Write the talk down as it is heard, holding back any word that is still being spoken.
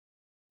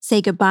Say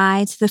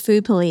goodbye to the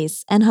food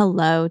police and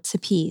hello to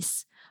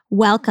peace.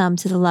 Welcome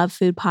to the Love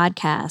Food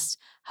Podcast,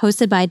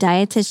 hosted by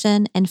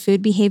dietitian and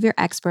food behavior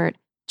expert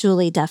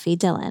Julie Duffy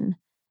Dillon.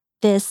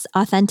 This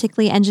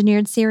authentically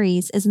engineered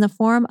series is in the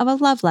form of a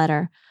love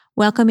letter,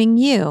 welcoming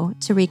you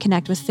to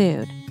reconnect with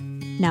food.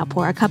 Now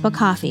pour a cup of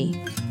coffee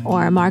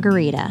or a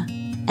margarita,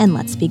 and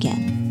let's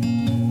begin.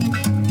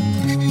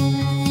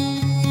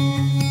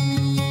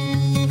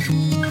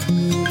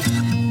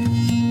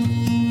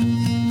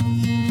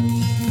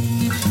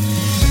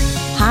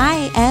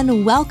 Hi,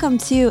 and welcome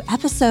to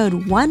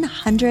episode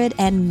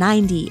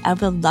 190 of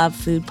the Love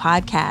Food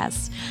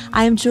Podcast.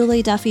 I am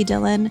Julie Duffy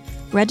Dillon,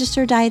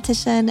 registered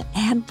dietitian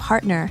and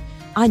partner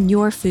on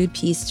your food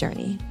peace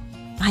journey.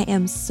 I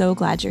am so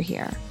glad you're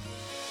here.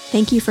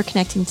 Thank you for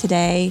connecting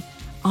today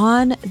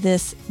on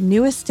this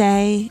newest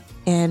day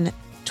in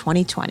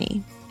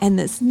 2020 and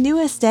this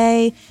newest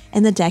day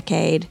in the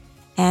decade.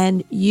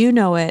 And you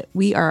know it,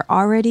 we are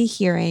already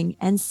hearing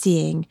and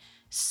seeing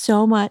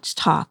so much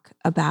talk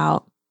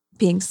about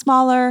being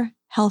smaller,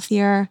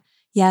 healthier.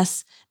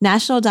 Yes,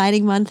 National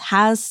Dieting Month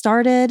has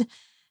started.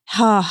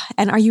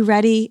 And are you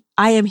ready?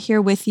 I am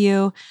here with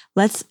you.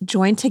 Let's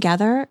join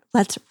together.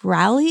 Let's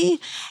rally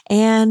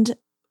and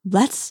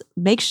let's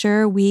make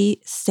sure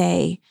we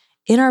stay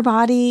in our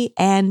body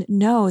and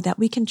know that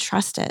we can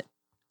trust it.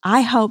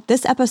 I hope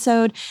this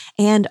episode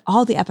and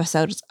all the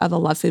episodes of the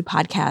Love Food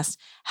Podcast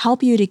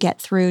help you to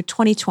get through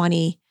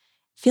 2020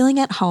 feeling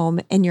at home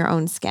in your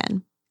own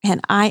skin.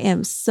 And I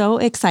am so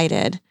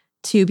excited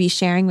to be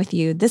sharing with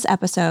you this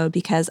episode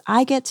because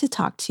I get to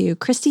talk to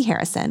Christy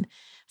Harrison,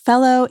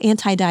 fellow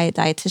anti-diet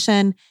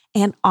dietitian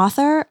and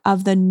author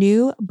of the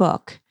new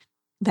book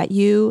that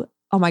you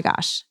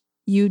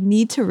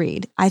need to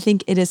read. I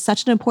think it is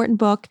such an important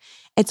book.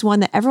 It's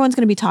one that everyone's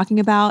going to be talking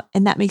about,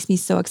 and that makes me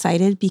so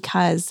excited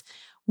because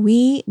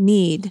we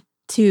need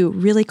to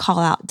really call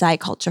out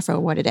diet culture for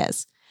what it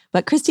is.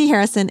 But Christy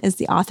Harrison is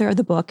the author of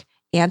the book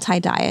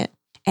Anti-Diet,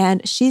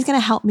 and she's going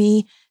to help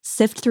me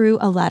sift through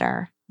a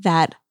letter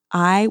that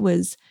I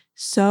was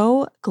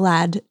so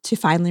glad to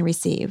finally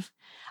receive.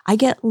 I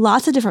get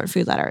lots of different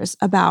food letters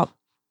about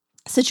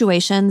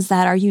situations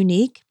that are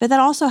unique, but that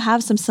also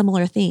have some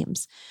similar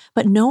themes.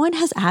 But no one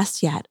has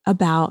asked yet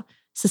about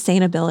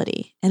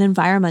sustainability and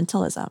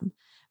environmentalism,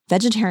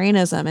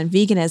 vegetarianism and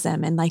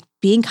veganism, and like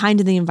being kind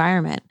to the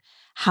environment.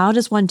 How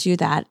does one do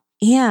that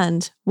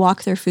and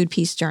walk their food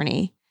peace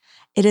journey?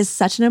 It is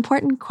such an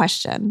important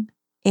question.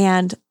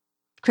 And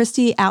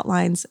Christy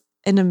outlines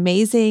an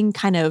amazing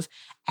kind of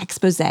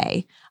expose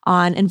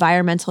on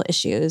environmental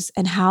issues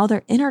and how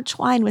they're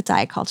intertwined with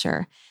diet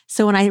culture.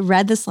 So when I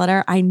read this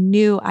letter, I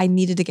knew I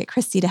needed to get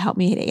Christy to help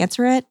me to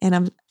answer it. And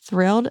I'm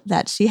thrilled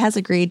that she has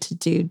agreed to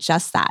do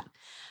just that.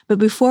 But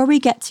before we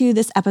get to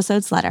this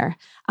episode's letter,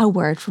 a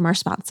word from our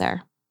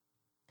sponsor.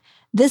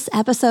 This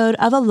episode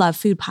of the Love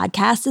Food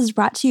Podcast is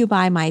brought to you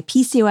by my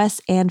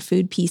PCOS and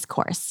Food Peace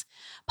course.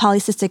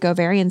 Polycystic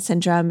ovarian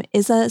syndrome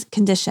is a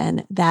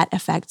condition that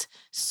affects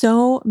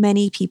so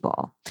many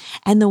people.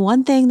 And the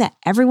one thing that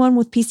everyone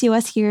with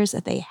PCOS hears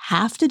that they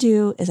have to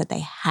do is that they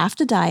have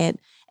to diet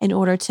in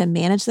order to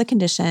manage the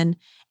condition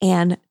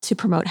and to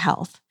promote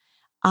health.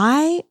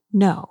 I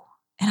know,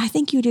 and I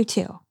think you do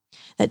too,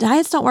 that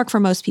diets don't work for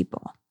most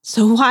people.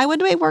 So why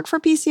would they work for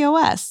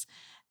PCOS?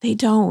 They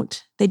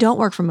don't. They don't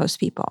work for most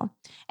people.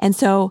 And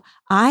so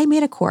I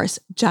made a course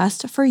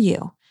just for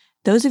you.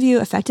 Those of you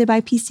affected by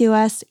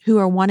PCOS who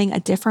are wanting a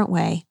different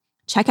way,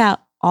 check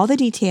out all the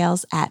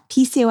details at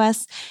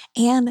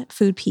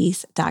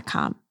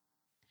PCOSandfoodpeace.com.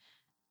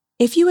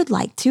 If you would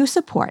like to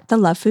support the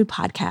Love Food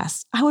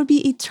Podcast, I would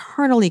be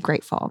eternally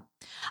grateful.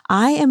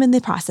 I am in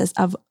the process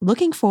of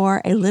looking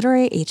for a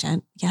literary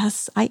agent.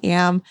 Yes, I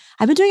am.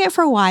 I've been doing it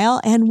for a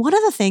while. And one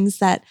of the things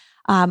that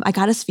I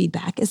got as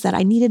feedback is that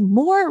I needed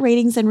more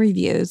ratings and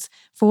reviews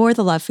for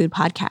the Love Food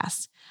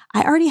Podcast.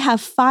 I already have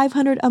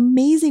 500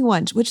 amazing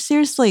ones, which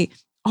seriously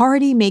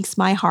already makes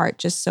my heart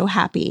just so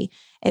happy.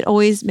 It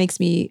always makes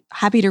me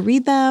happy to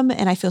read them,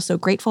 and I feel so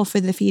grateful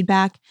for the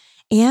feedback.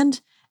 And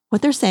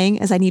what they're saying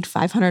is I need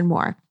 500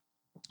 more.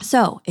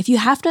 So if you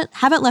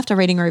haven't left a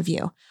rating or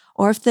review,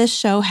 or if this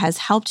show has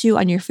helped you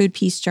on your food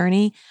peace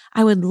journey,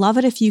 I would love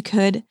it if you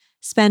could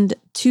spend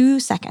 2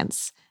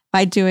 seconds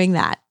by doing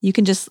that. You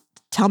can just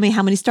tell me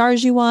how many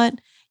stars you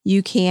want.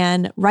 You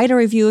can write a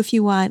review if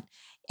you want.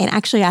 And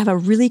actually, I have a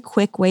really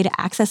quick way to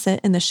access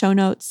it in the show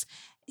notes.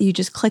 You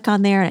just click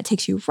on there and it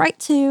takes you right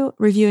to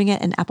reviewing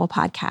it in Apple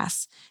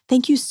Podcasts.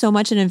 Thank you so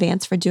much in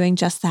advance for doing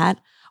just that,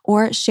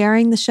 or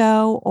sharing the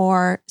show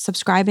or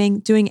subscribing.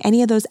 Doing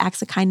any of those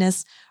acts of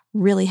kindness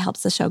really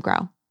helps the show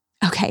grow.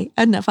 Okay,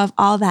 enough of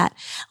all that.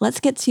 Let's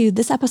get to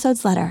this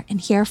episode's letter and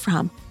hear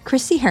from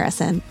Christy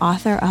Harrison,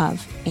 author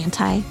of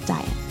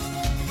Anti-Diet.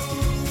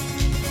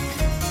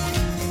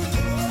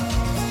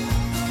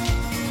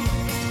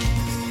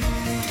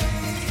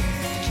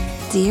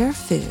 Dear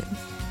Food,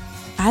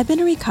 I've been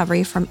in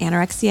recovery from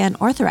anorexia and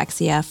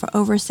orthorexia for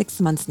over 6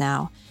 months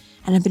now,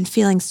 and I've been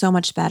feeling so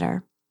much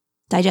better.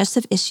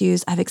 Digestive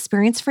issues I've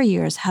experienced for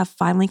years have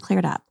finally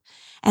cleared up,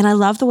 And I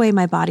love the way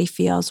my body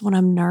feels when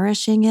I'm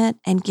nourishing it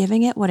and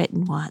giving it what it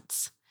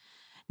wants.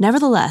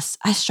 Nevertheless,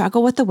 I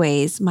struggle with the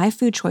ways my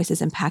food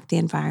choices impact the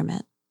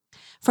environment.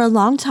 For a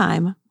long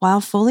time, while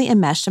fully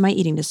enmeshed in my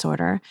eating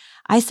disorder,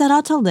 I set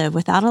out to live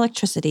without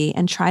electricity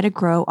and try to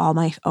grow all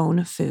my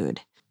own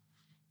food.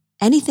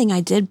 Anything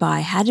I did buy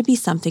had to be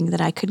something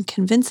that I could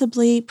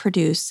convincingly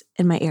produce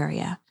in my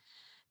area.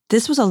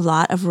 This was a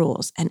lot of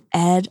rules, and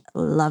Ed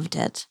loved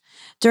it.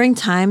 During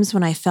times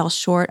when I fell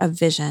short of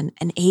vision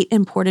and ate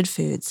imported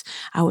foods,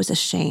 I was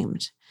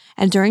ashamed.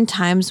 And during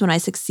times when I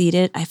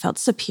succeeded, I felt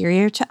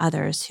superior to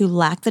others who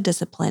lacked the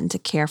discipline to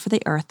care for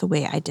the earth the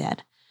way I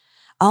did.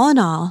 All in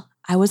all,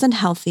 I was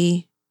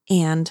unhealthy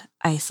and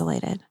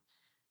isolated.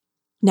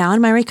 Now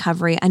in my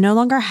recovery, I no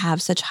longer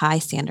have such high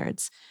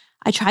standards.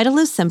 I try to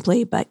live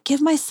simply, but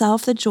give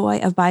myself the joy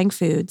of buying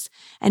foods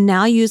and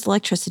now use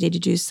electricity to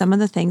do some of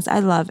the things I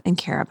love and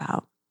care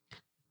about.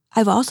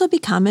 I've also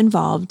become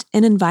involved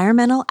in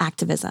environmental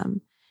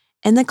activism.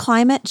 In the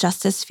climate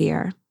justice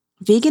sphere,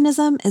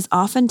 veganism is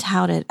often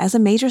touted as a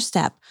major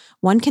step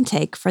one can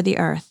take for the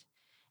earth.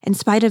 In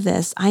spite of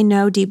this, I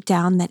know deep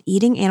down that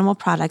eating animal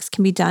products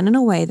can be done in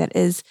a way that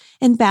is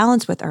in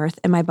balance with earth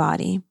and my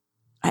body.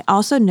 I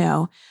also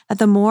know that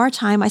the more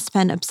time I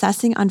spend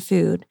obsessing on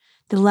food,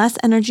 the less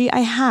energy I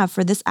have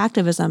for this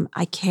activism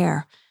I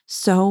care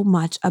so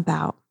much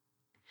about.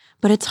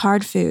 But it's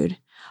hard food.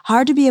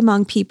 Hard to be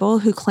among people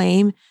who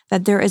claim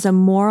that there is a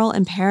moral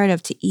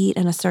imperative to eat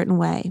in a certain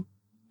way.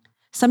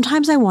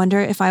 Sometimes I wonder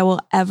if I will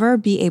ever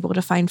be able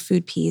to find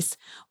food peace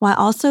while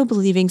also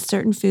believing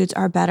certain foods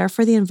are better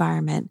for the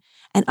environment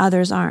and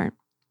others aren't.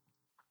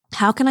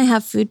 How can I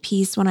have food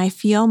peace when I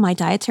feel my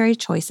dietary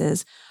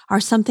choices are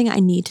something I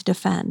need to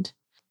defend?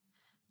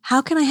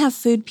 How can I have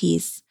food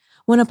peace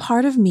when a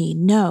part of me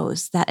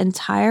knows that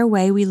entire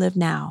way we live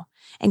now,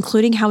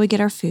 including how we get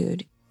our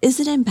food,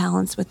 isn't in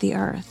balance with the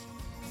earth?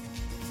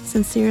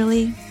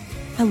 Sincerely,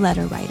 a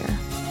letter writer.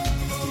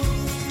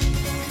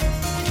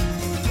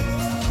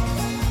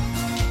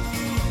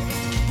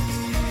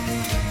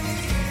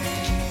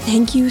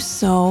 Thank you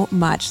so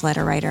much,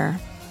 letter writer.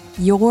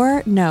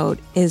 Your note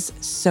is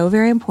so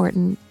very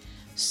important,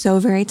 so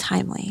very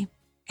timely,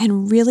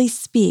 and really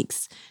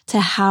speaks to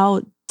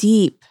how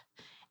deep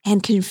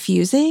and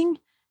confusing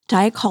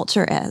diet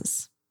culture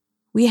is.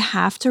 We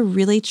have to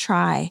really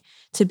try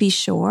to be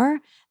sure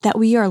that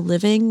we are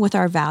living with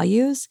our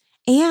values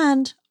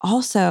and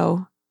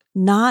also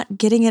not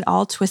getting it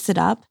all twisted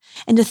up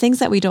into things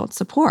that we don't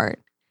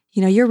support.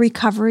 Your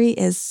recovery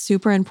is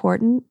super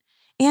important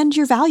and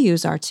your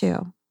values are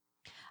too.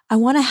 I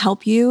want to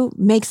help you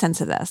make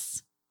sense of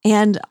this.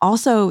 And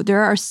also,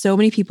 there are so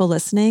many people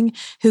listening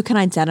who can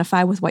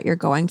identify with what you're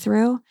going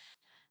through.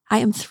 I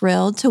am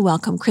thrilled to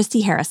welcome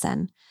Christy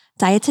Harrison,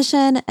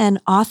 dietitian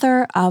and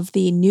author of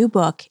the new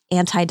book,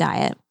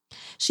 Anti-Diet.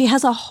 She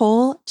has a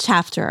whole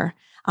chapter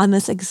on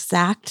this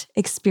exact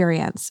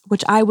experience,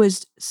 which I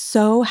was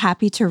so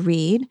happy to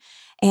read.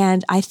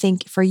 And I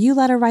think for you,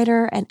 letter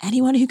writer, and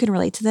anyone who can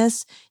relate to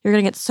this, you're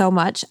going to get so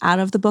much out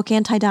of the book,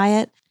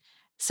 Anti-Diet.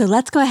 So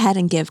let's go ahead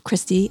and give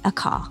Christy a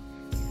call.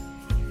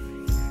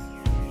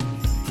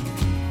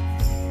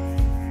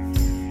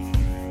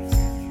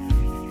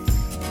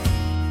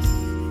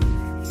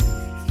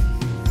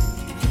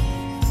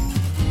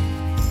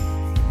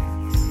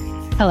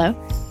 Hello.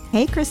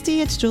 Hey,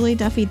 Christy, it's Julie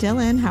Duffy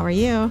Dillon. How are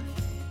you?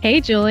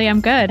 Hey, Julie.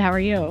 I'm good. How are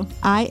you?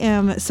 I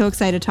am so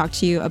excited to talk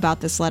to you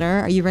about this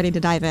letter. Are you ready to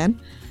dive in?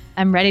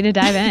 I'm ready to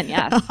dive in,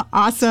 yes.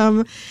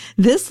 Awesome.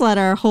 This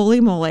letter,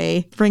 holy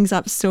moly, brings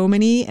up so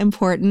many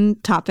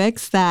important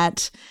topics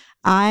that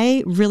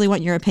I really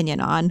want your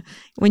opinion on.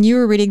 When you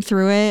were reading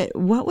through it,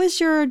 what was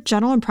your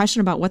general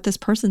impression about what this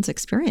person's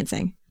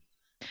experiencing?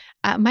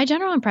 My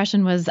general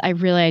impression was I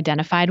really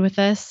identified with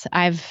this.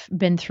 I've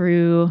been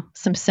through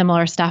some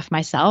similar stuff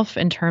myself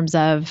in terms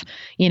of,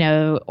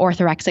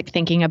 orthorexic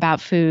thinking about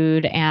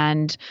food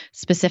and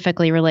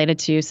specifically related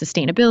to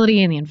sustainability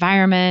and the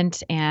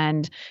environment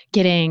and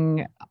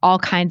getting all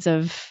kinds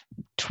of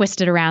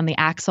twisted around the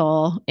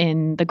axle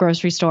in the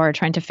grocery store,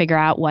 trying to figure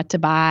out what to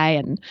buy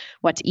and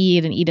what to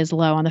eat and eat as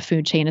low on the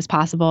food chain as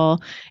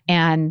possible.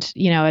 And,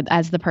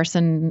 as the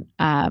person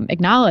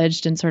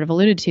acknowledged and sort of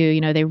alluded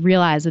to, they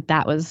realized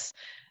that was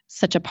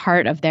such a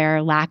part of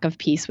their lack of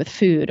peace with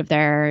food, of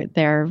their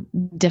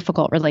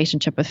difficult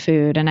relationship with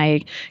food. And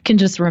I can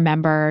just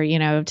remember,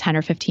 10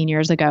 or 15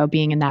 years ago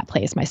being in that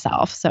place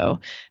myself. So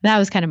that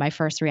was kind of my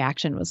first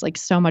reaction, was like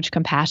so much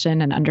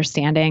compassion and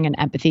understanding and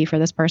empathy for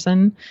this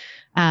person.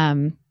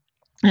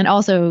 And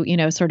also,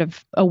 sort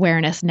of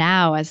awareness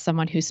now as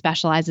someone who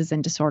specializes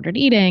in disordered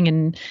eating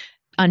and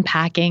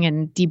unpacking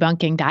and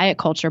debunking diet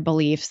culture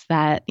beliefs,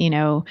 that,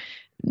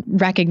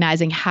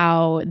 recognizing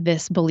how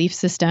this belief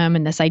system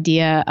and this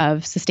idea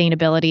of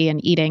sustainability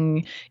and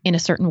eating in a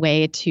certain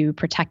way to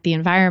protect the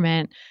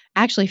environment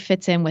actually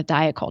fits in with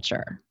diet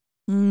culture.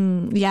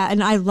 Yeah.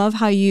 And I love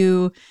how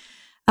you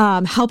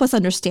help us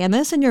understand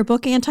this in your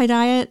book,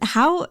 Anti-Diet.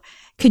 How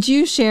could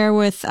you share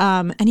with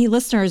any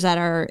listeners that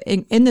are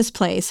in this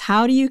place,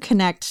 how do you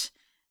connect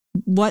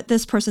what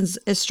this person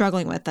is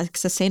struggling with, like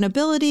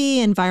sustainability,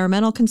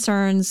 environmental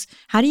concerns.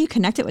 How do you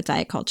connect it with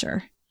diet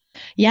culture?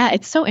 Yeah,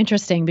 it's so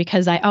interesting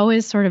because I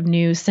always sort of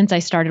knew since I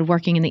started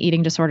working in the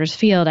eating disorders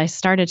field, I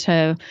started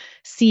to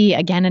see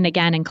again and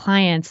again in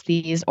clients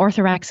these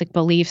orthorexic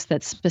beliefs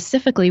that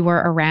specifically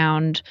were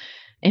around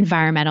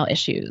environmental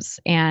issues,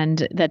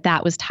 and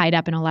that was tied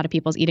up in a lot of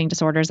people's eating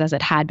disorders as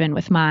it had been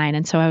with mine.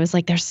 And so I was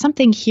like, there's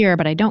something here,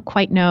 but I don't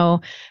quite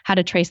know how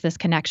to trace this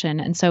connection.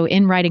 And so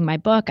in writing my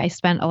book, I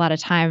spent a lot of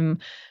time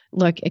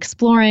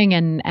exploring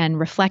and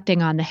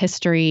reflecting on the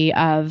history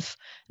of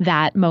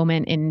that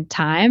moment in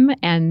time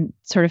and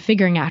sort of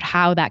figuring out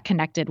how that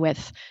connected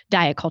with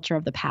diet culture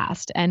of the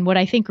past. And what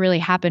I think really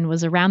happened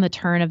was around the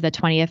turn of the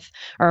 20th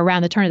or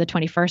around the turn of the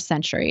 21st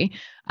century,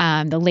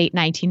 the late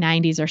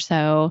 1990s or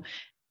so,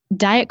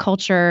 diet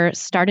culture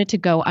started to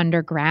go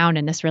underground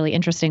in this really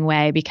interesting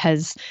way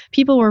because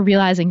people were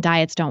realizing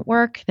diets don't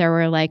work. There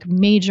were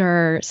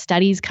major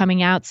studies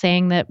coming out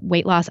saying that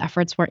weight loss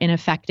efforts were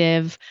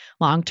ineffective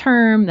long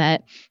term,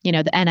 that, the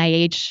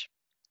NIH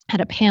had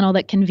a panel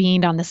that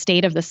convened on the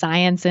state of the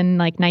science in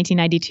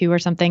 1992 or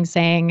something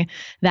saying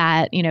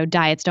that,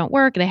 diets don't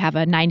work. They have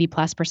a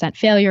 90+%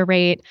 failure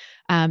rate,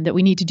 that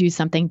we need to do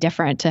something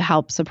different to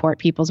help support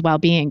people's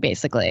well-being,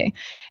 basically.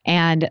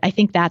 And I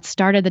think that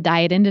started the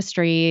diet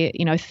industry,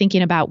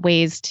 thinking about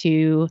ways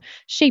to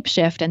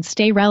shapeshift and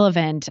stay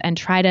relevant and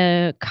try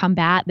to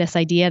combat this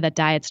idea that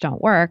diets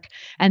don't work.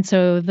 And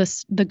so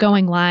the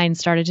going line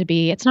started to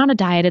be, it's not a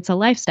diet, it's a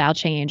lifestyle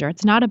change, or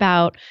it's not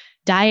about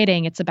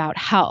dieting, it's about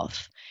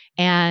health.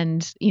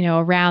 And,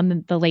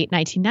 around the late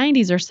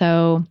 1990s or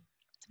so,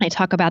 I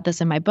talk about this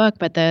in my book,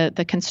 but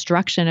the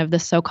construction of the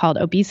so-called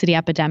obesity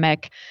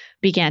epidemic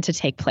began to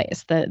take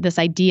place. This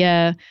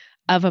idea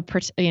of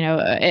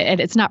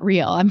it's not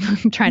real. I'm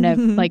trying to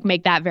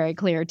make that very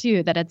clear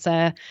too, that it's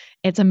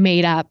a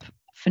made up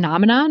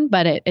phenomenon,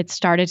 but it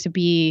started to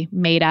be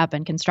made up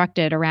and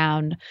constructed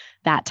around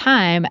that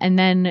time. And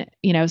then,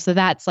 so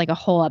that's a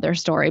whole other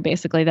story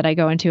basically that I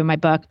go into in my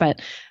book. But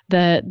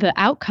the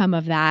outcome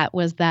of that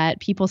was that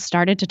people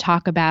started to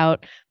talk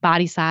about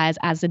body size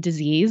as a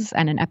disease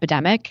and an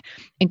epidemic,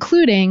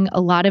 including a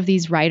lot of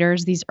these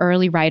writers, these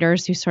early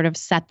writers who sort of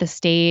set the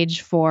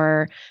stage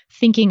for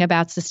thinking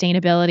about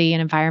sustainability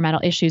and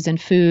environmental issues in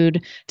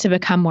food to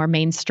become more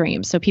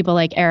mainstream. So people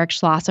like Eric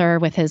Schlosser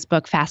with his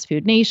book Fast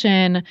Food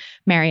Nation,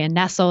 Marion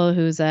Nestle,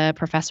 who's a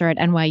professor at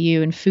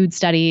NYU in food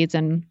studies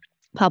and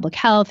public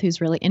health, who's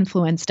really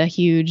influenced a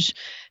huge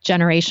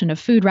generation of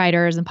food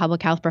writers and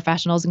public health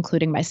professionals,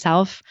 including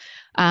myself.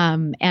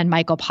 And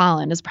Michael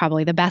Pollan is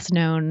probably the best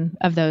known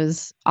of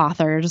those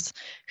authors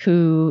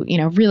who,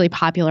 really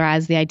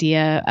popularized the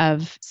idea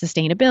of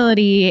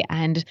sustainability,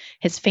 and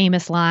his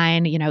famous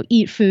line,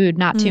 eat food,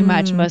 not too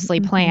much, mostly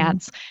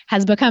plants,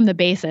 has become the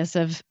basis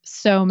of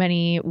so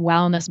many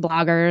wellness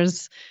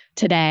bloggers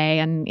today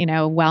and,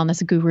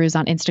 wellness gurus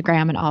on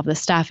Instagram and all of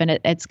this stuff. And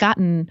it's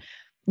gotten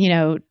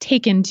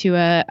taken to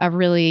a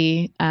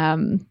really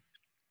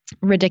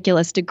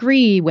ridiculous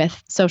degree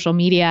with social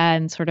media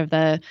and sort of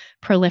the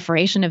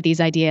proliferation of these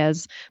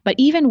ideas. But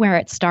even where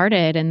it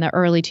started in the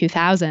early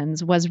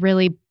 2000s was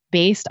really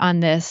based on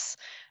this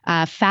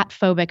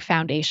fat-phobic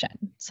foundation.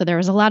 So there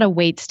was a lot of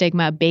weight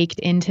stigma baked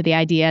into the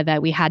idea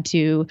that we had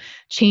to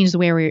change the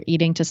way we were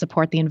eating to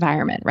support the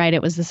environment, right?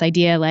 It was this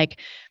idea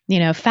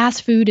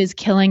fast food is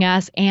killing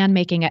us and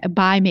making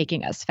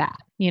us fat.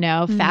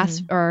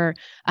 Fast or,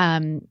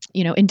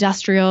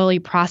 industrially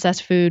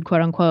processed food,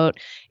 quote unquote,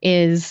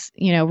 is,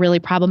 really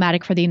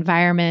problematic for the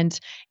environment,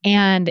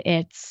 and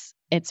it's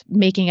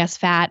making us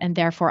fat and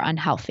therefore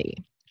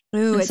unhealthy.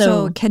 Ooh, it's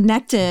so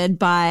connected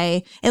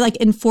by it,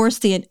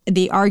 enforced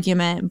the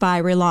argument by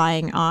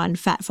relying on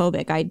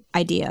fat-phobic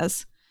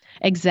ideas.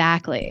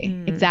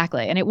 Exactly.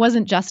 Exactly. And it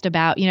wasn't just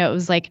about, it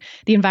was the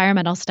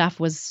environmental stuff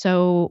was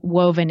so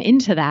woven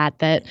into that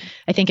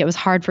I think it was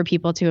hard for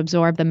people to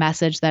absorb the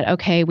message that,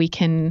 okay, we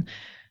can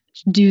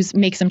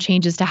make some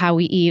changes to how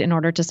we eat in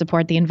order to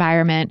support the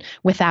environment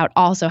without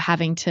also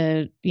having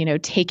to,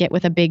 take it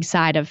with a big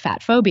side of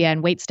fat phobia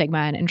and weight stigma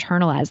and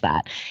internalize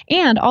that.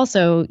 And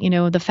also,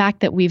 the fact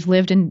that we've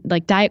lived in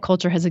diet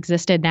culture has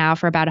existed now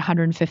for about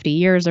 150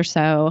 years or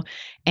so.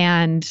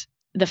 And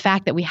the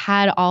fact that we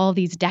had all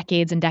these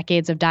decades and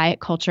decades of diet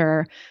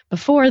culture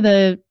before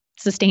the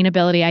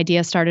sustainability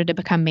idea started to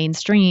become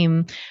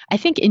mainstream, I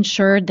think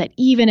ensured that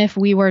even if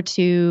we were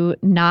to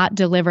not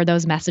deliver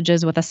those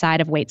messages with a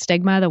side of weight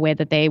stigma, the way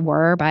that they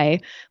were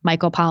by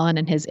Michael Pollan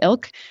and his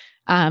ilk,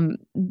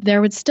 there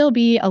would still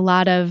be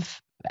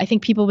I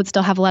think people would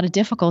still have a lot of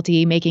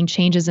difficulty making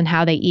changes in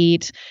how they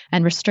eat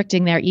and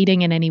restricting their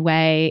eating in any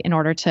way in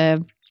order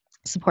to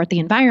support the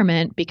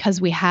environment,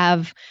 because we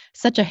have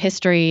such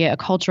a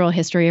cultural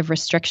history of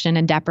restriction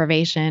and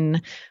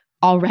deprivation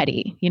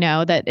already,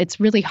 that it's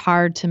really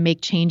hard to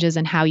make changes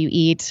in how you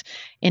eat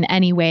in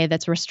any way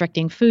that's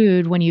restricting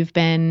food when you've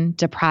been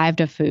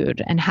deprived of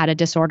food and had a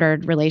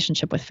disordered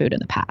relationship with food in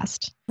the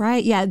past.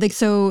 Right. Yeah.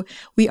 So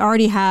we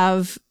already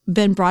have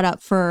been brought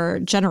up for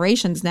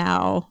generations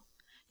now,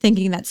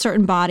 thinking that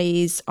certain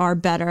bodies are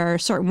better,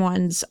 certain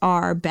ones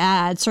are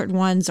bad, certain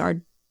ones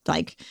are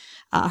like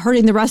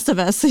hurting the rest of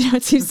us.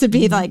 It seems to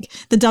be like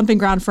the dumping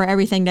ground for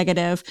everything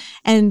negative.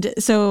 And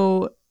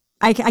so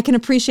I can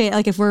appreciate,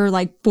 like, if we're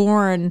like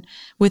born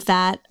with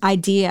that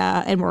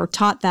idea and we're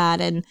taught that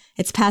and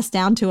it's passed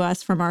down to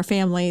us from our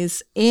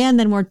families, and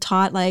then we're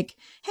taught like,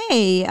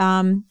 hey,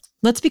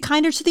 let's be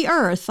kinder to the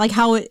earth. Like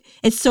how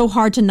it's so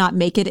hard to not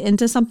make it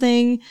into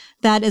something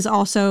that is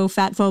also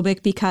fat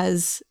phobic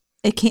because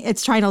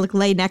it's trying to like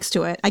lay next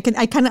to it. I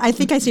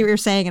think I see what you're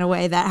saying in a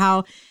way, that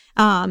how,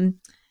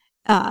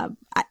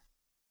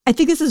 I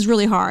think this is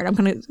really hard. I'm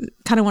going to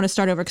kind of want to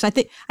start over because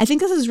I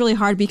think this is really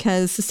hard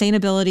because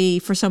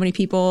sustainability for so many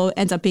people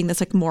ends up being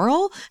this like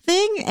moral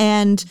thing,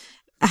 and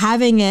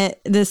having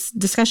this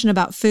discussion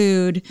about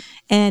food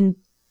and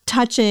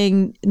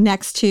touching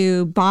next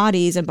to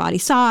bodies and body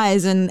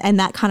size and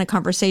that kind of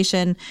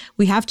conversation,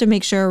 we have to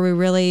make sure we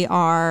really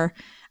are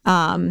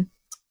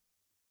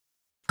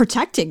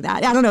protecting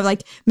that. I don't know,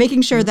 like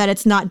making sure that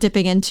it's not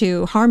dipping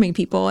into harming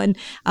people, and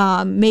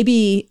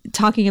maybe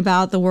talking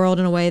about the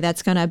world in a way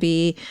that's going to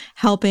be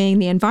helping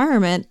the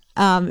environment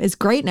is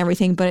great and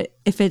everything. But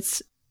if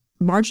it's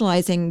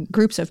marginalizing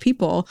groups of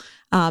people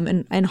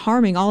and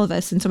harming all of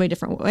us in so many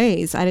different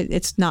ways,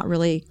 it's not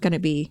really going to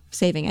be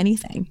saving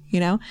anything,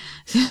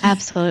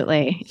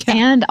 Absolutely. Yeah.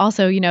 And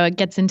also, it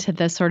gets into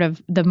the sort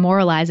of the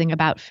moralizing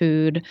about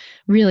food,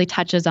 really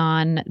touches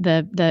on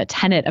the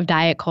tenet of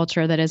diet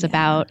culture that is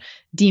about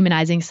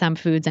demonizing some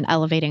foods and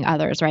elevating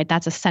others, right?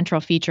 That's a central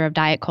feature of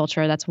diet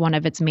culture. That's one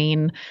of its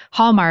main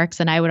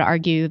hallmarks. And I would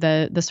argue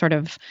the sort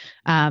of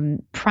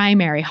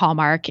primary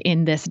hallmark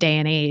in this day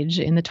and age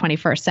in the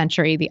 21st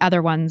century. The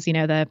other ones,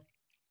 the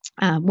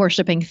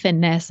worshiping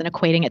thinness and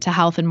equating it to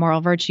health and moral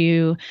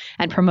virtue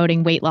and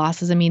promoting weight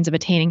loss as a means of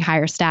attaining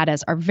higher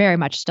status are very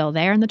much still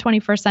there in the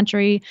 21st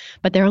century,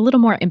 but they're a little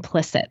more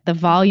implicit. The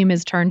volume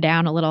is turned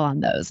down a little on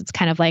those. It's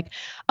kind of like,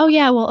 oh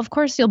yeah, well, of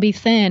course you'll be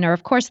thin, or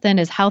of course thin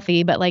is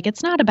healthy, but like,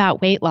 it's not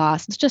about weight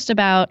loss. It's just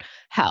about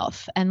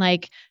health. And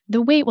like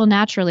the weight will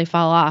naturally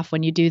fall off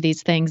when you do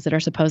these things that are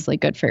supposedly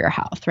good for your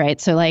health,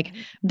 right? So like,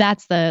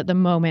 that's the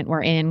moment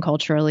we're in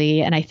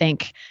culturally. And I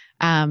think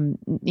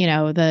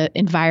the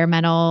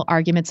environmental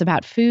arguments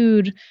about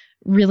food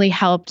really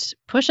helped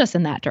push us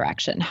in that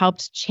direction,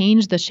 helped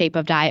change the shape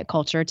of diet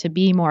culture to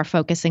be more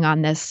focusing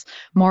on this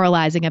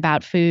moralizing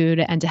about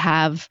food, and to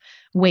have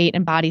weight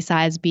and body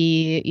size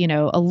be,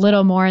 a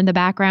little more in the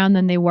background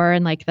than they were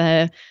in like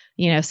the,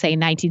 say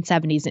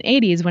 1970s and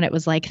 80s, when it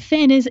was like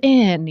thin is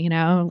in,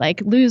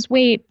 like lose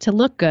weight to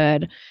look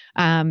good.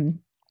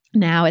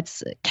 Now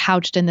it's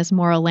couched in this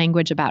moral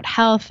language about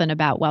health and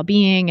about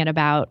well-being and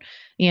about,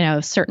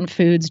 certain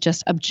foods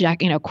just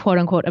quote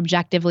unquote,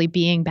 objectively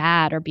being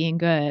bad or being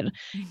good.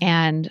 Mm-hmm.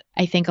 And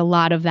I think a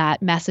lot of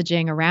that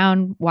messaging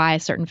around why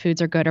certain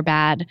foods are good or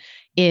bad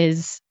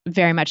is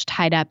very much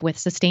tied up with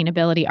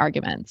sustainability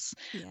arguments.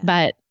 Yeah.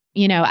 But,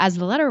 as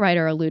the letter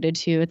writer alluded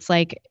to, it's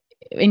like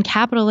in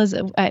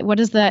capitalism, what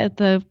is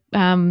the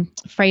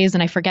phrase?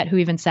 And I forget who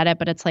even said it,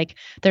 but it's like,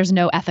 there's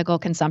no ethical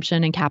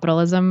consumption in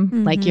capitalism.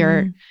 Mm-hmm.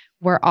 Like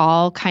we're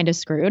all kind of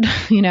screwed.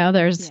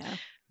 There's,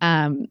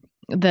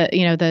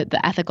 the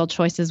ethical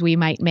choices we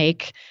might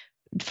make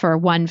for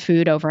one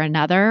food over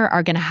another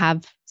are going to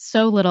have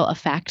so little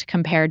effect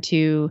compared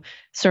to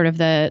sort of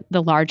the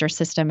larger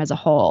system as a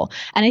whole.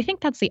 And I think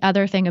that's the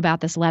other thing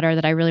about this letter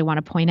that I really want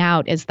to point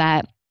out is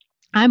that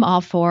I'm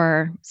all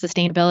for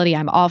sustainability.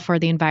 I'm all for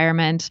the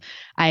environment.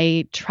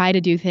 I try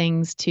to do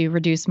things to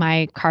reduce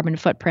my carbon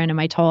footprint and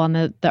my toll on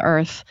the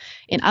earth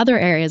in other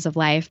areas of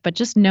life. But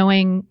just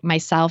knowing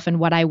myself and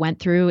what I went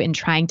through in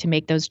trying to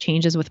make those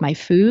changes with my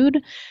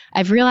food,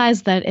 I've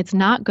realized that it's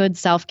not good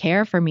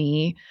self-care for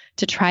me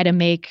to try to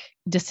make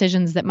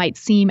decisions that might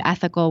seem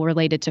ethical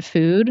related to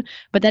food,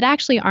 but that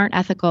actually aren't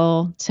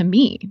ethical to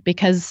me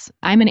because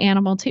I'm an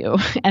animal too,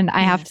 and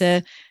I have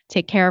to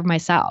take care of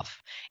myself.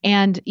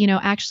 And,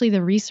 actually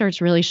the research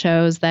really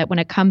shows that when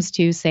it comes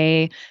to,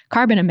 say,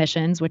 carbon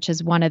emissions, which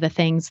is one of the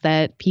things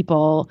that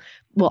people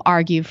will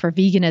argue for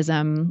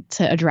veganism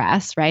to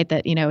address, right?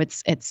 That,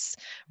 it's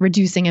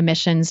reducing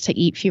emissions to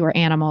eat fewer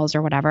animals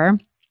or whatever.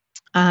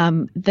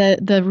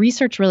 The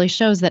research really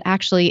shows that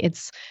actually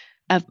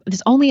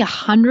there's only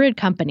 100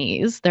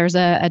 companies. There's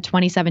a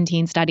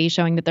 2017 study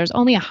showing that there's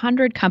only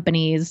 100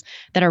 companies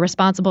that are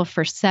responsible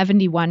for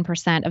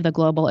 71% of the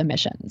global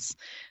emissions.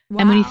 Wow.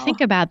 And when you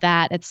think about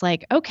that, it's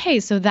like, okay,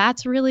 so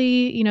that's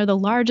really, the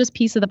largest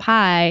piece of the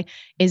pie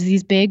is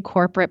these big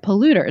corporate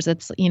polluters.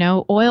 It's,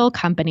 oil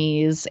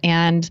companies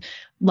and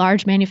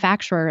large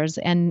manufacturers.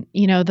 And,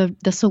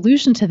 the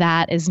solution to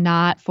that is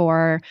not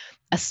for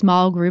a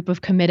small group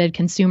of committed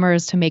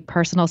consumers to make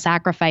personal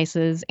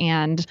sacrifices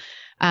and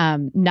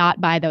not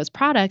buy those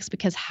products,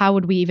 because how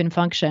would we even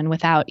function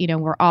without,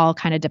 we're all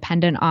kind of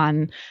dependent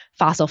on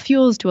fossil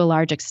fuels to a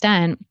large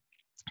extent.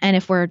 And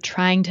if we're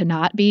trying to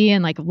not be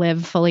and like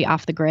live fully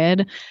off the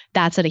grid,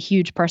 that's at a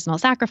huge personal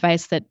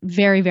sacrifice that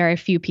very, very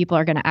few people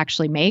are going to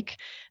actually make.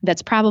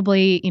 That's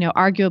probably,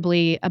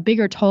 arguably a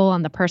bigger toll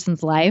on the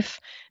person's life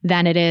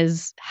than it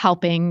is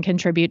helping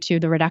contribute to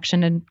the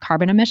reduction in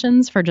carbon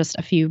emissions for just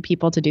a few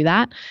people to do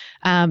that.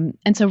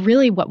 And so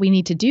really what we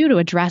need to do to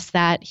address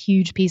that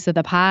huge piece of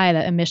the pie,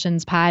 the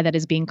emissions pie that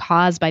is being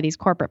caused by these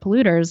corporate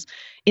polluters,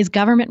 is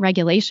government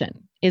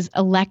regulation, is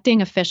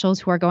electing officials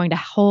who are going to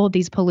hold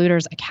these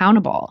polluters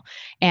accountable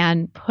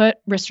and put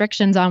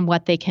restrictions on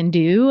what they can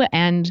do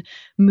and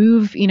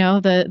move,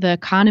 the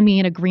economy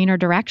in a greener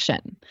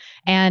direction,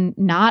 and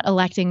not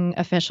electing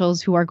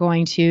officials who are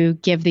going to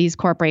give these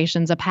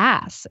corporations a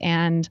pass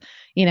and,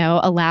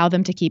 allow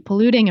them to keep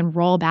polluting and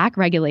roll back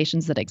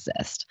regulations that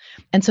exist.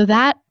 And so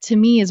that to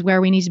me is where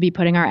we need to be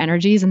putting our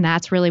energies. And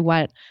that's really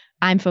what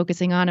I'm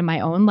focusing on in my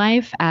own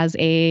life as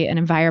an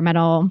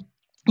environmental,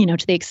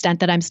 to the extent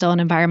that I'm still an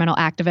environmental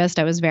activist.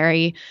 I was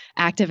very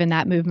active in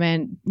that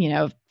movement,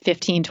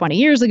 15, 20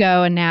 years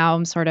ago. And now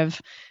I'm sort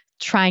of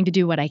trying to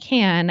do what I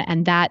can.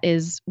 And that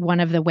is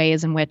one of the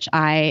ways in which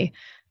I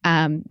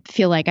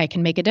feel like I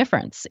can make a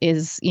difference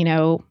is,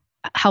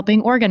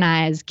 helping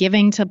organize,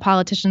 giving to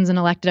politicians and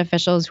elected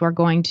officials who are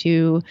going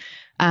to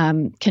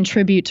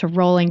contribute to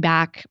rolling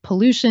back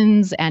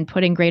pollutions and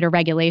putting greater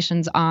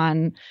regulations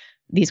on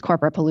these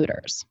corporate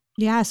polluters.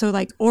 Yeah. So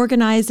like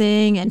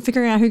organizing and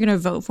figuring out who you're going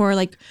to vote for,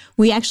 like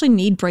we actually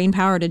need brain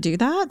power to do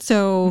that.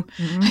 So,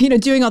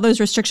 doing all those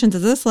restrictions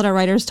as this letter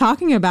writer is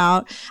talking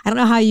about, I don't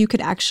know how you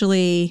could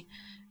actually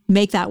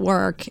make that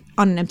work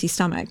on an empty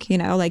stomach.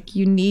 Like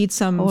you need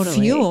some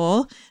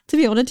fuel to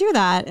be able to do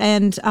that.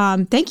 And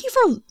thank you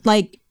for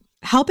like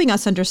helping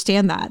us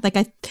understand that. Like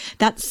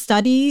that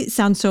study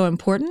sounds so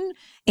important.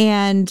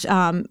 And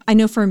I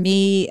know for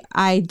me,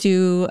 I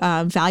do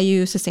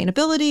value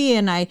sustainability,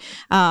 and I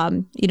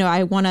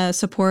want to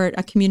support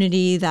a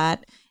community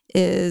that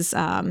is,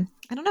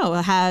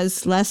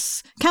 has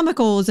less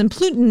chemicals and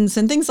pollutants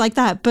and things like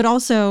that. But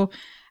also,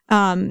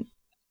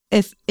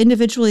 if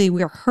individually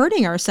we're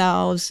hurting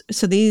ourselves,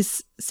 so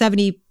these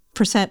 70%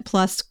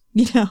 plus,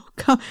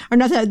 or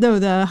not that, no,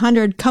 the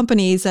 100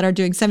 companies that are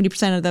doing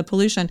 70% of the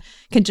pollution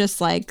can just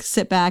like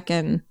sit back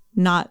and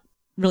not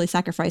really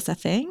sacrifice a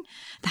thing.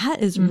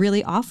 That is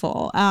really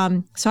awful.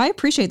 So I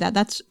appreciate that.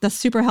 That's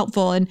super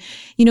helpful. And,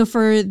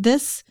 for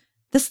this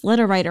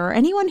letter writer or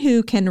anyone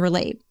who can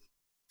relate,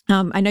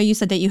 I know you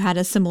said that you had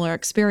a similar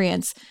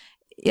experience.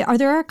 Are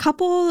there a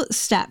couple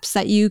steps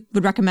that you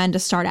would recommend to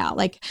start out?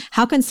 Like,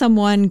 how can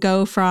someone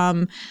go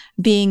from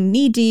being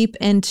knee deep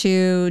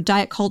into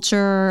diet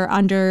culture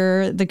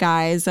under the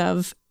guise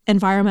of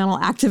environmental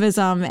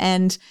activism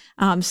and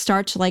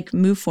start to like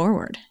move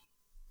forward?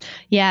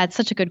 Yeah, it's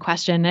such a good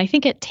question. I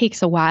think it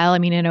takes a while. I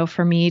mean,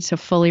 for me to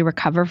fully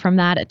recover from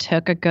that, it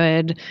took a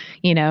good,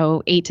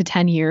 8 to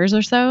 10 years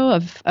or so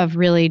of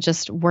really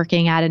just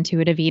working at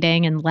intuitive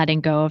eating and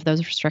letting go of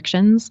those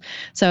restrictions.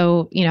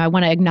 So, I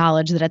want to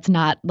acknowledge that it's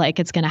not like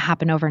it's going to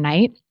happen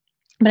overnight.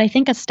 But I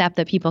think a step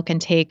that people can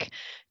take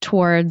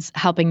towards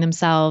helping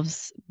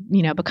themselves,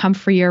 become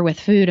freer with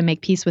food and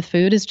make peace with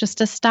food is just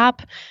to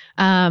stop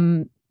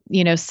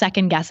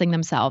second guessing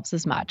themselves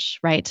as much,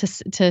 right?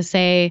 To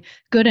say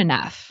good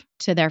enough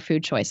to their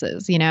food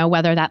choices,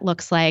 whether that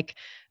looks like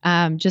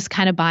just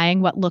kind of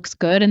buying what looks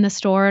good in the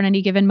store at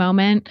any given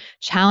moment,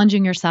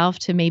 challenging yourself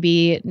to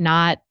maybe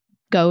not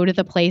go to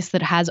the place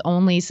that has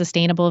only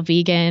sustainable,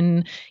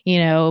 vegan,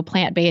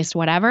 plant-based,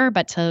 whatever,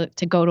 but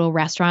to go to a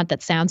restaurant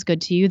that sounds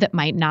good to you that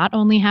might not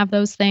only have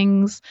those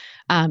things,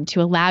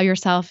 to allow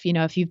yourself,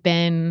 if you've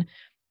been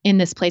in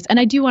this place. And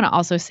I do want to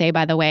also say,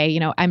 by the way,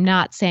 I'm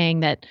not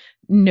saying that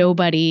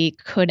nobody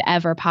could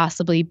ever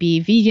possibly be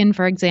vegan,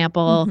 for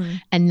example,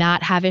 and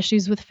not have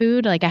issues with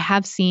food. Like I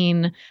have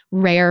seen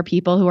rare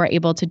people who are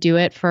able to do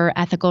it for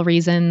ethical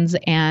reasons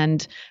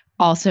and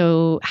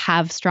also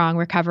have strong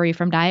recovery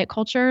from diet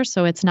culture.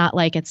 So it's not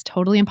like it's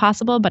totally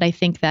impossible, but I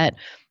think that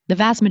the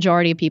vast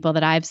majority of people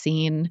that I've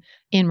seen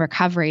in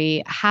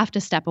recovery have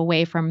to step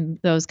away from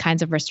those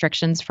kinds of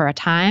restrictions for a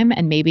time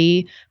and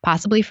maybe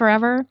possibly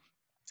forever,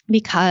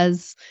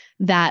 because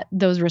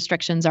those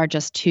restrictions are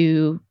just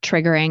too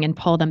triggering and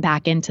pull them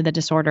back into the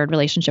disordered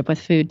relationship with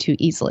food too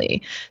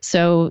easily.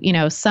 So,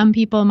 some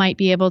people might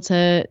be able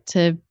to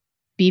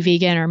be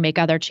vegan or make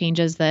other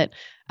changes that,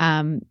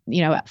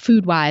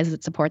 food-wise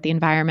that support the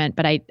environment,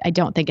 but I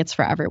don't think it's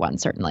for everyone,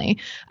 certainly.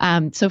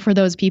 So for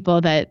those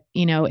people that,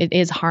 it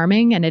is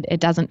harming and it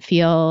doesn't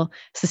feel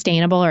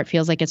sustainable or it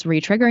feels like it's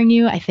re-triggering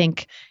you, I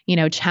think,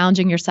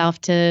 challenging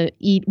yourself to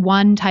eat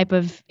one type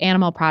of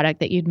animal product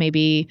that you'd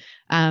maybe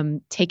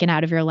taken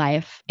out of your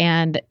life.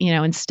 And,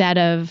 instead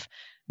of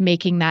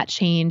making that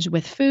change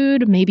with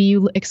food, maybe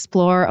you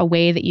explore a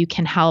way that you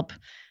can help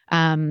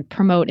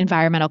promote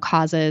environmental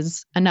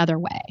causes another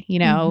way,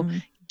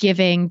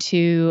 giving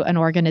to an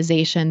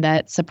organization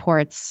that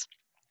supports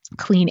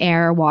clean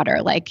air,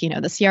 water, like,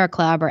 the Sierra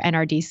Club or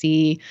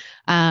NRDC,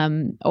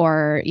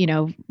 or,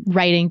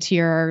 writing to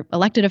your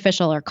elected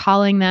official or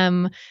calling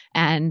them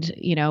and,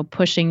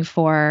 pushing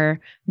for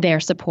their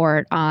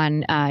support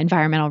on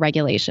environmental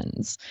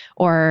regulations,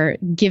 or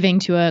giving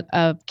to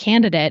a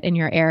candidate in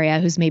your area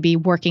who's maybe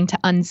working to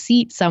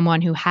unseat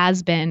someone who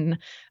has been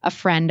a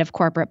friend of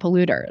corporate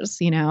polluters.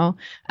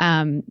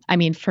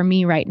 For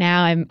me right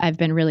now, I've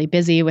been really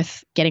busy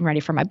with getting ready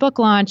for my book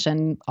launch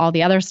and all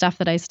the other stuff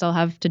that I still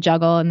have to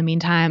juggle in the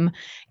meantime,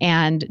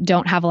 and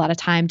don't have a lot of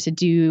time to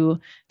do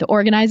the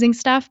organizing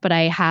stuff. But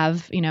I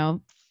have,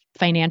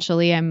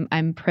 financially,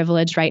 I'm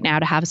privileged right now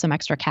to have some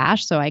extra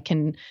cash, so I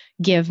can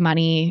give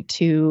money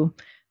to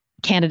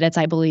candidates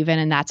I believe in,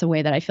 and that's a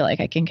way that I feel like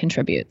I can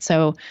contribute.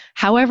 So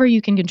however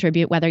you can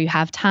contribute, whether you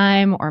have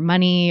time or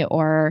money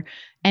or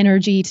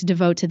energy to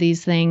devote to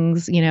these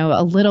things,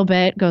 a little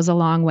bit goes a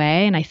long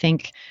way. And I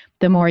think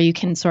the more you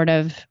can sort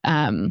of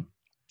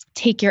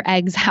take your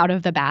eggs out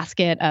of the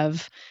basket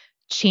of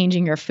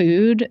changing your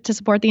food to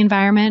support the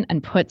environment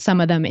and put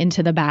some of them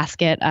into the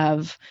basket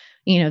of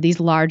these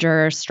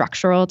larger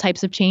structural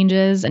types of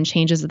changes and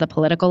changes at the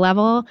political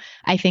level,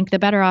 I think the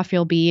better off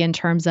you'll be in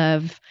terms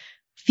of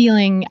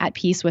feeling at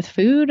peace with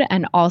food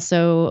and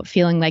also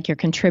feeling like you're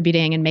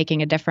contributing and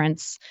making a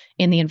difference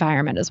in the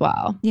environment as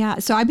well. Yeah.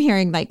 So I'm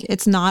hearing like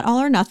it's not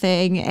all or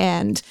nothing.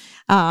 And,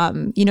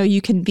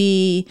 you can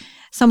be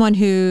someone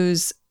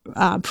who's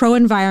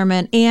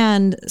pro-environment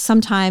and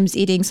sometimes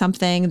eating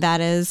something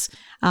that is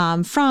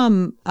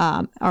from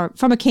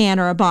a can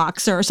or a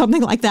box or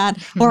something like that,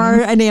 or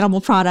an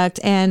animal product.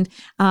 And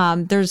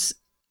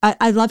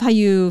I love how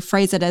you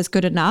phrase it as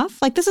good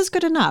enough. Like, this is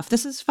good enough.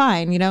 This is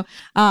fine,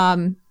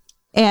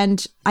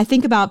 And I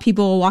think about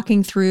people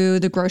walking through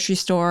the grocery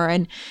store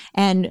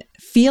and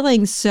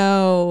feeling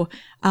so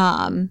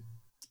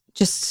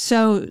just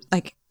so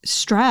like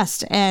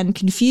stressed and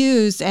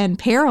confused and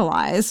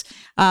paralyzed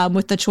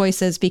with the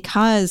choices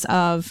because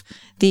of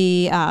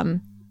the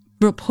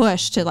real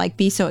push to like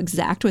be so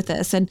exact with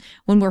this. And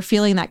when we're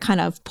feeling that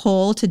kind of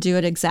pull to do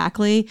it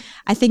exactly,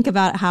 I think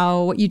about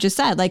how what you just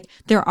said, like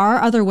there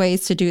are other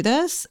ways to do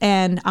this,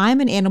 and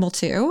I'm an animal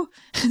too.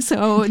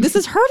 So this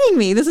is hurting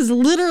me. This is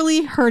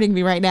literally hurting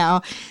me right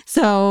now.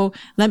 So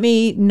let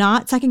me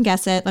not second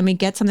guess it. Let me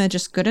get something that's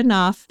just good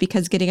enough,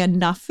 because getting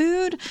enough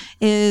food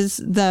is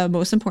the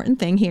most important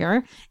thing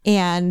here.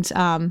 And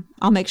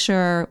I'll make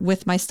sure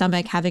with my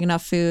stomach having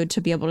enough food to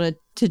be able to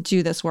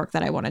do this work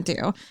that I want to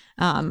do.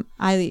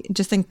 I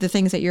just think the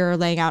things that you're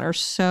laying out are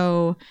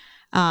so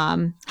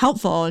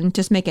helpful and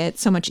just make it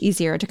so much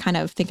easier to kind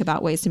of think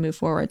about ways to move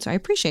forward. So I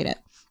appreciate it.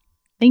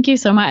 Thank you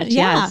so much.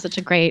 Yeah, it's such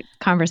a great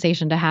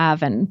conversation to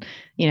have and,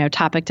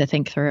 topic to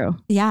think through.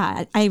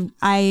 Yeah, I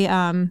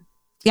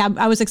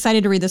was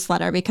excited to read this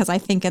letter because I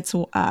think it's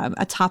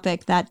a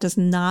topic that does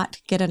not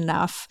get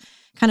enough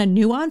kind of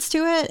nuance to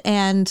it.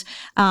 And,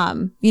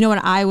 when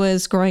I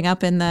was growing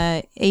up in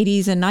the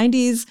 80s and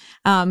 90s,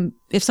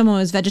 if someone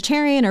was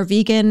vegetarian or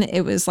vegan,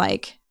 it was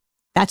like,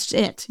 that's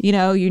it.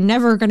 You're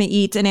never going to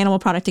eat an animal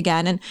product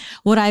again. And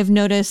what I've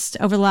noticed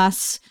over the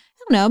last,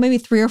 I don't know, maybe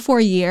 3 or 4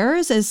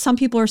 years is some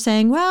people are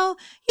saying, well,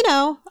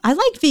 I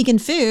like vegan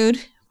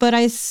food, but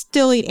I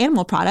still eat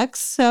animal products.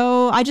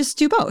 So I just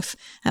do both.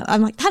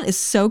 I'm like, that is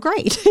so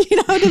great,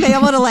 to be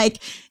able to like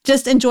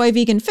just enjoy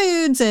vegan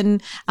foods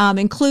and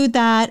include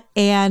that.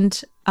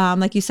 And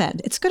like you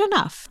said, it's good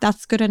enough.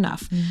 That's good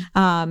enough.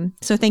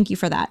 So thank you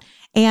for that.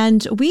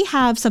 And we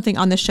have something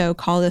on the show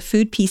called the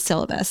Food Peace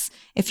Syllabus.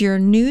 If you're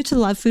new to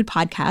the Love Food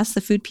podcast,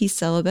 the Food Peace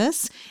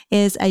Syllabus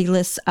is a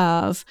list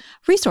of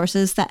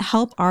resources that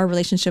help our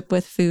relationship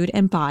with food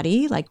and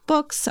body, like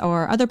books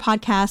or other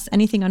podcasts,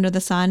 anything under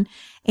the sun.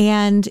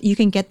 And you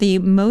can get the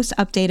most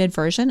updated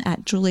version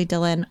at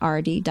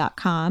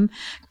juliedillonrd.com.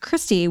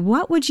 Christy,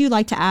 what would you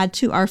like to add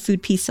to our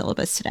Food Peace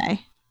Syllabus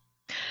today?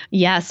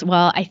 Yes.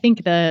 Well, I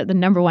think the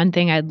number one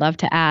thing I'd love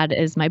to add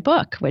is my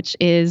book, which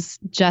is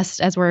just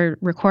as we're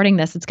recording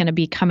this, it's going to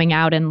be coming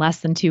out in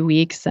less than 2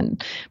 weeks.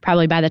 And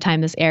probably by the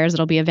time this airs,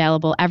 it'll be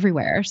available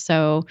everywhere.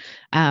 So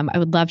I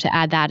would love to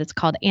add that. It's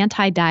called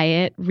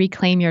Anti-Diet,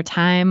 Reclaim Your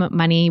Time,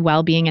 Money,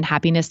 Well-Being, and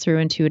Happiness Through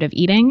Intuitive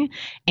Eating.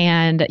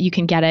 And you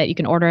can get it. You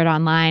can order it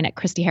online at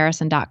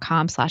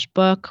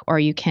christyharrison.com/book, or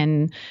you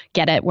can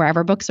get it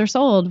wherever books are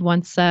sold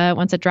once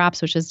it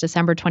drops, which is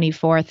December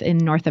 24th in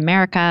North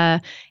America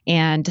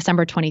and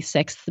December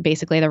 26th,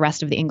 basically the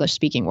rest of the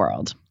English-speaking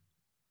world.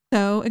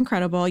 So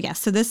incredible. Yes.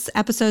 So this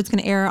episode is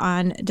going to air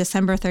on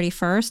December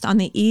 31st on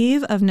the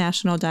eve of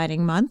National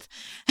Dieting Month.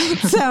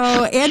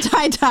 So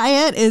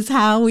anti-diet is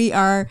how we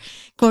are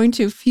going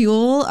to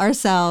fuel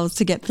ourselves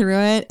to get through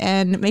it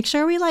and make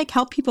sure we like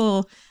help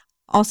people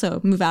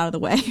also move out of the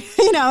way,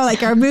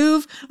 or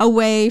move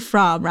away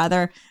from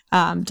rather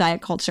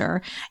diet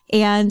culture.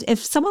 And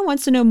if someone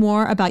wants to know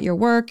more about your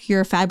work,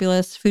 your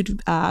fabulous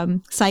food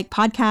psych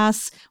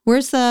podcasts,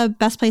 where's the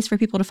best place for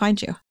people to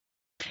find you?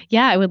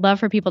 Yeah, I would love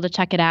for people to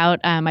check it out.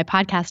 My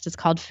podcast is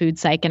called Food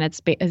Psych, and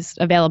it's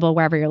available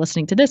wherever you're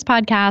listening to this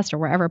podcast or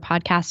wherever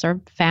podcasts are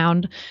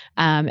found.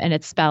 And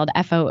it's spelled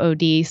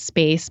FOOD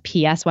space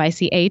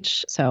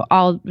PSYCH. So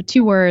all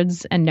 2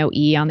 words and no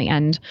E on the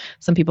end.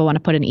 Some people want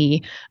to put an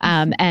E.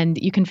 And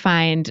you can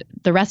find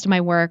the rest of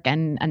my work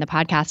and the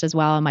podcast as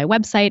well on my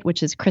website,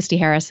 which is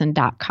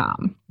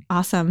ChristyHarrison.com.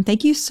 Awesome.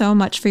 Thank you so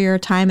much for your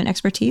time and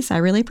expertise. I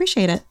really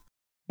appreciate it.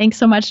 Thanks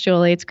so much,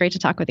 Julie. It's great to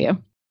talk with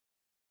you.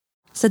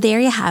 So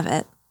there you have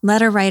it,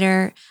 letter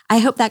writer. I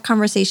hope that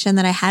conversation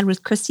that I had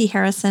with Christy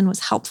Harrison was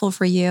helpful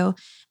for you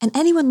and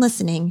anyone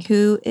listening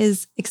who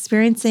is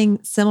experiencing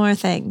similar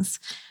things.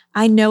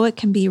 I know it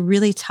can be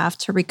really tough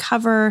to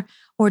recover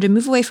or to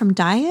move away from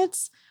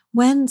diets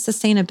when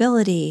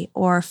sustainability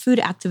or food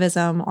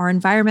activism or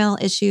environmental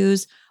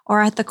issues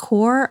are at the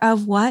core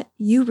of what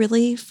you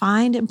really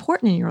find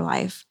important in your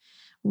life.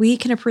 We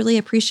can really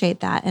appreciate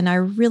that. And I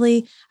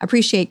really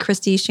appreciate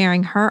Christy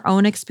sharing her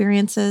own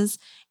experiences.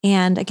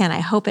 And again,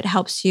 I hope it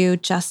helps you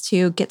just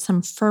to get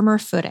some firmer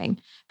footing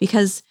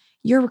because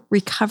your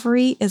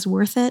recovery is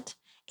worth it.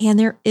 And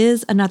there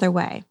is another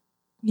way.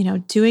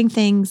 Doing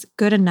things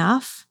good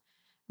enough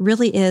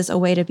really is a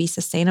way to be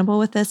sustainable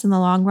with this in the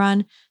long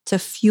run, to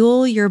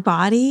fuel your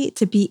body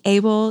to be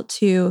able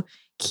to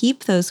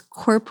keep those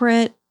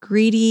corporate,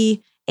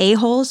 greedy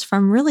a-holes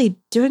from really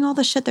doing all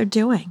the shit they're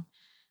doing.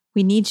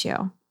 We need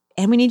you,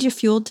 and we need you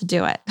fueled to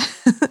do it.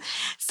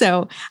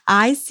 So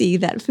I see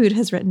that food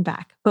has written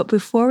back. But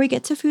before we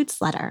get to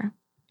Food's letter,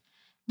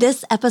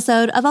 this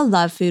episode of the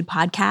Love Food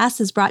Podcast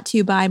is brought to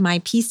you by my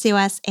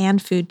PCOS and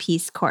Food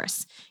Peace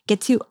course. Get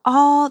to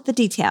all the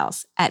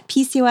details at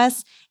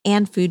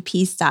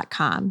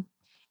PCOSandFoodPeace.com.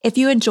 If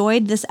you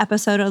enjoyed this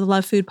episode of the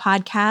Love Food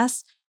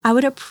Podcast, I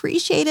would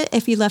appreciate it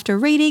if you left a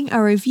rating,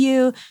 a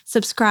review,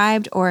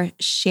 subscribed, or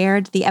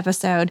shared the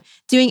episode.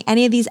 Doing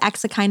any of these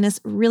acts of kindness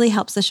really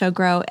helps the show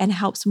grow and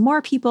helps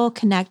more people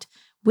connect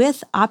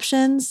with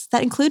options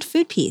that include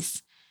food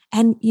peace.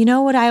 And you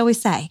know what I always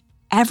say,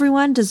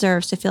 everyone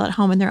deserves to feel at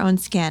home in their own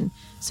skin.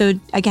 So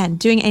again,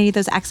 doing any of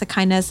those acts of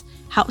kindness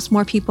helps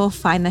more people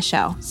find the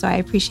show. So I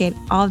appreciate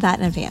all of that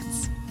in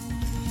advance.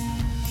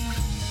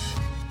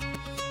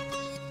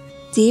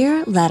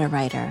 Dear letter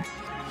writer,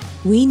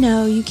 we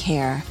know you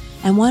care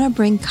and want to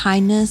bring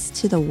kindness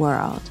to the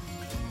world.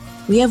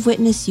 We have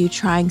witnessed you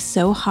trying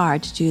so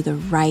hard to do the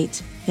right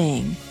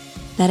thing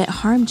that it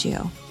harmed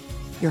you,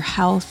 your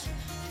health,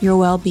 your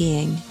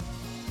well-being,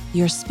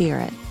 your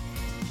spirit.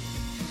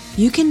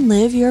 You can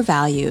live your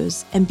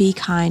values and be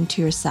kind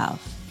to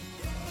yourself.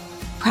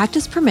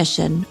 Practice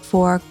permission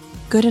for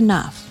good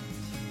enough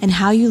and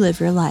how you live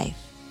your life.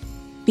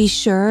 Be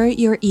sure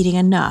you're eating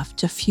enough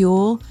to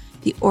fuel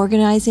the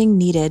organizing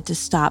needed to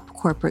stop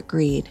corporate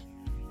greed.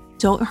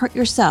 Don't hurt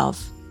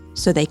yourself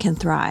so they can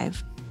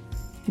thrive.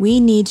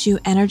 We need you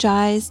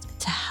energized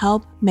to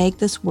help make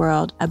this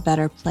world a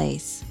better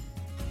place.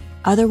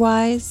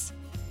 Otherwise,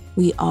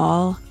 we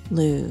all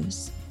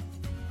lose.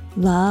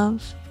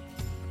 Love,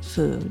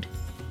 Food.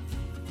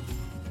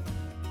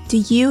 Do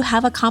you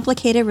have a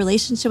complicated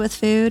relationship with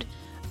food?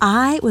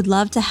 I would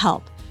love to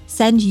help.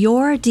 Send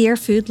your Dear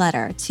Food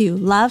letter to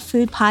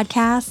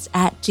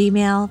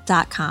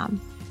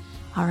lovefoodpodcast@gmail.com.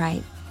 All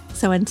right,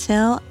 so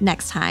until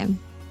next time,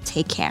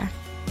 take care.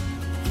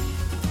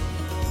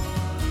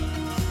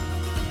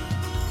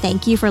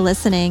 Thank you for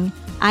listening.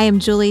 I am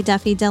Julie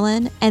Duffy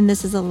Dillon, and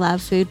this is a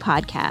Love Food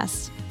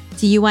Podcast.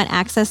 Do you want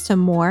access to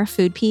more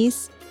food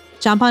peace?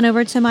 Jump on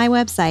over to my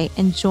website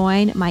and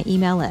join my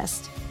email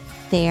list.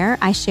 There,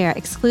 I share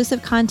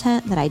exclusive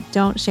content that I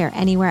don't share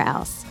anywhere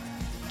else.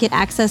 Get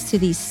access to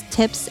these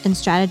tips and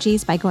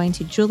strategies by going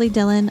to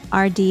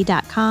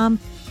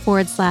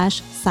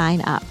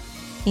juliedillonrd.com/sign up.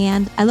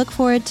 And I look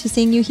forward to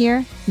seeing you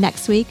here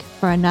next week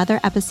for another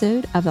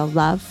episode of the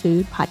Love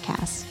Food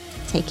Podcast.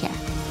 Take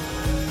care.